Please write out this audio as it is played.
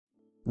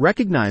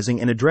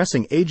Recognizing and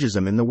addressing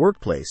ageism in the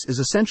workplace is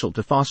essential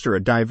to foster a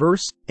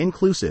diverse,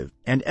 inclusive,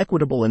 and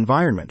equitable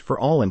environment for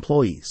all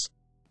employees.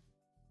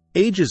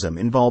 Ageism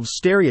involves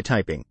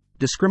stereotyping,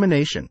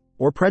 discrimination,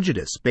 or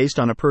prejudice based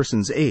on a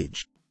person's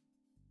age.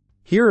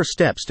 Here are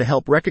steps to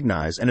help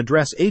recognize and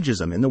address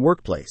ageism in the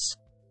workplace.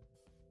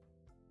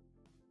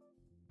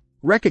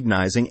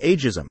 Recognizing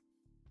ageism.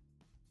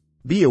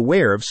 Be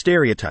aware of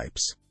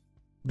stereotypes.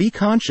 Be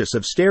conscious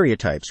of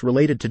stereotypes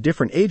related to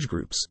different age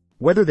groups,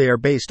 whether they are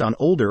based on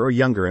older or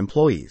younger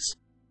employees.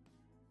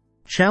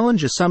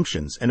 Challenge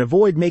assumptions and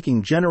avoid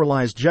making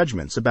generalized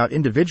judgments about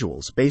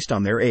individuals based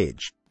on their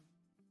age.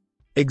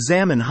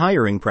 Examine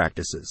hiring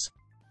practices.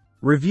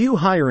 Review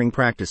hiring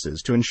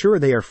practices to ensure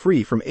they are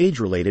free from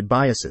age-related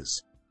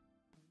biases.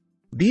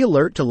 Be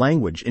alert to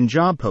language in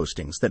job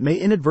postings that may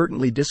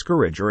inadvertently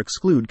discourage or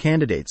exclude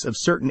candidates of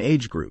certain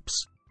age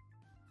groups.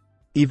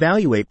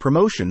 Evaluate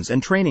promotions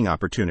and training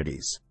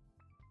opportunities.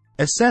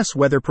 Assess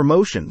whether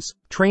promotions,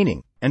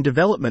 training, and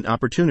development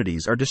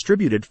opportunities are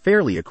distributed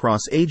fairly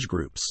across age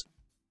groups.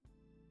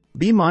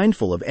 Be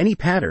mindful of any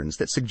patterns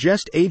that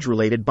suggest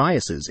age-related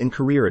biases in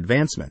career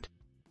advancement.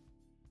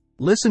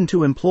 Listen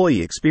to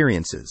employee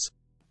experiences.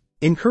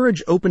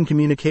 Encourage open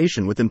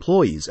communication with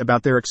employees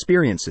about their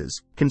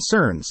experiences,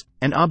 concerns,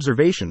 and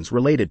observations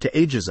related to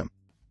ageism.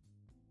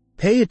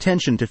 Pay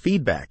attention to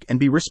feedback and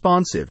be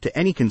responsive to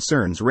any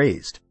concerns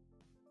raised.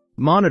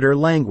 Monitor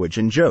language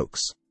and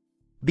jokes.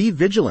 Be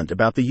vigilant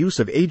about the use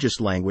of ageist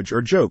language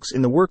or jokes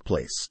in the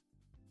workplace.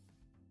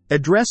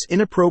 Address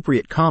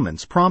inappropriate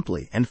comments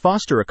promptly and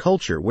foster a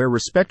culture where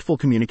respectful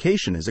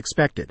communication is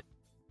expected.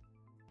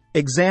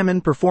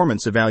 Examine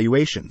performance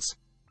evaluations.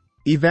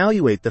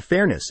 Evaluate the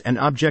fairness and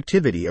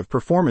objectivity of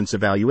performance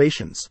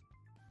evaluations.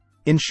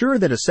 Ensure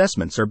that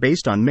assessments are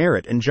based on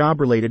merit and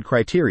job-related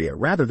criteria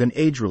rather than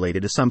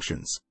age-related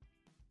assumptions.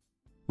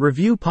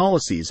 Review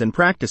policies and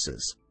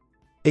practices.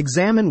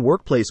 Examine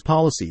workplace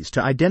policies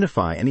to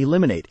identify and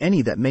eliminate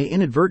any that may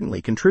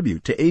inadvertently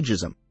contribute to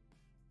ageism.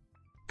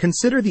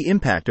 Consider the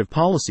impact of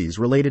policies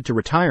related to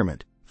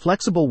retirement,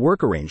 flexible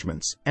work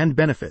arrangements, and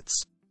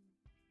benefits.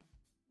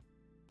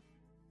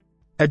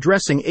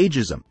 Addressing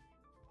ageism.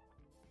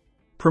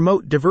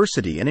 Promote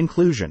diversity and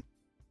inclusion.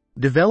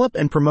 Develop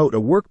and promote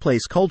a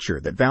workplace culture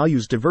that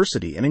values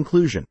diversity and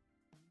inclusion.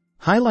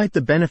 Highlight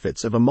the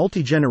benefits of a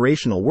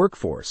multi-generational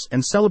workforce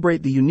and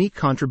celebrate the unique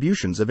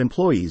contributions of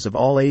employees of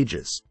all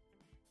ages.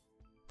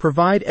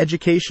 Provide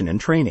education and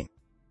training.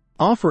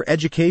 Offer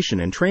education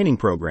and training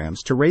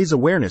programs to raise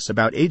awareness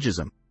about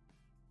ageism.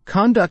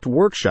 Conduct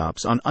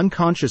workshops on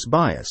unconscious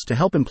bias to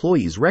help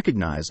employees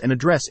recognize and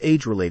address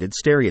age-related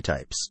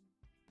stereotypes.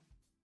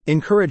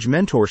 Encourage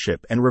mentorship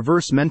and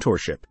reverse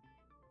mentorship.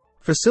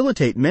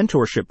 Facilitate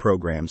mentorship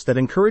programs that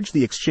encourage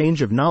the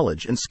exchange of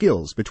knowledge and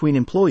skills between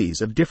employees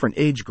of different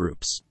age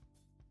groups.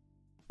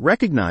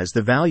 Recognize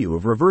the value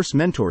of reverse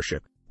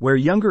mentorship, where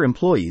younger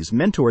employees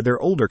mentor their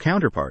older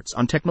counterparts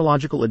on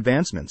technological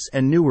advancements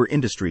and newer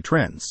industry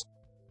trends.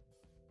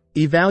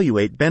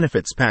 Evaluate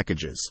benefits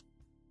packages.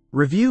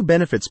 Review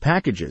benefits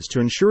packages to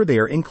ensure they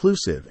are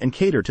inclusive and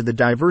cater to the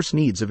diverse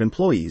needs of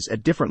employees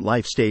at different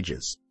life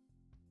stages.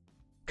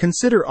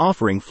 Consider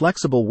offering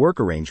flexible work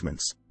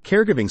arrangements,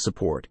 caregiving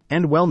support,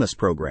 and wellness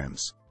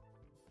programs.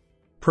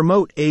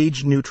 Promote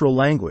age-neutral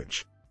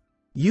language.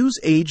 Use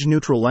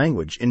age-neutral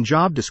language in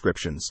job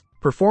descriptions,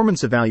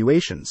 performance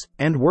evaluations,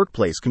 and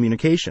workplace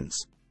communications.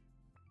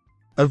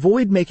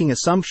 Avoid making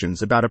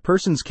assumptions about a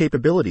person's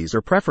capabilities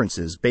or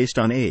preferences based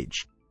on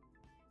age.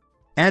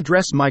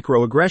 Address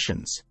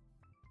microaggressions.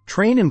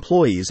 Train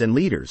employees and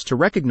leaders to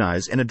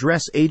recognize and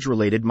address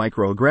age-related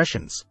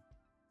microaggressions.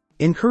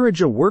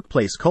 Encourage a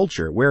workplace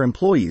culture where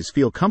employees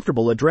feel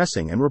comfortable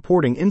addressing and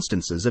reporting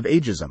instances of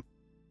ageism.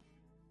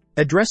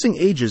 Addressing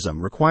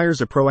ageism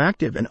requires a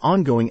proactive and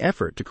ongoing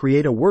effort to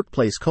create a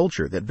workplace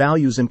culture that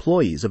values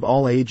employees of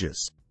all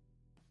ages.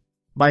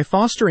 By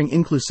fostering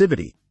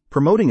inclusivity,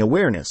 promoting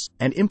awareness,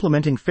 and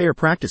implementing fair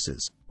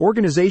practices,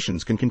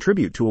 organizations can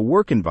contribute to a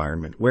work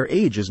environment where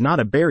age is not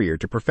a barrier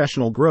to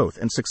professional growth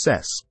and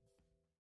success.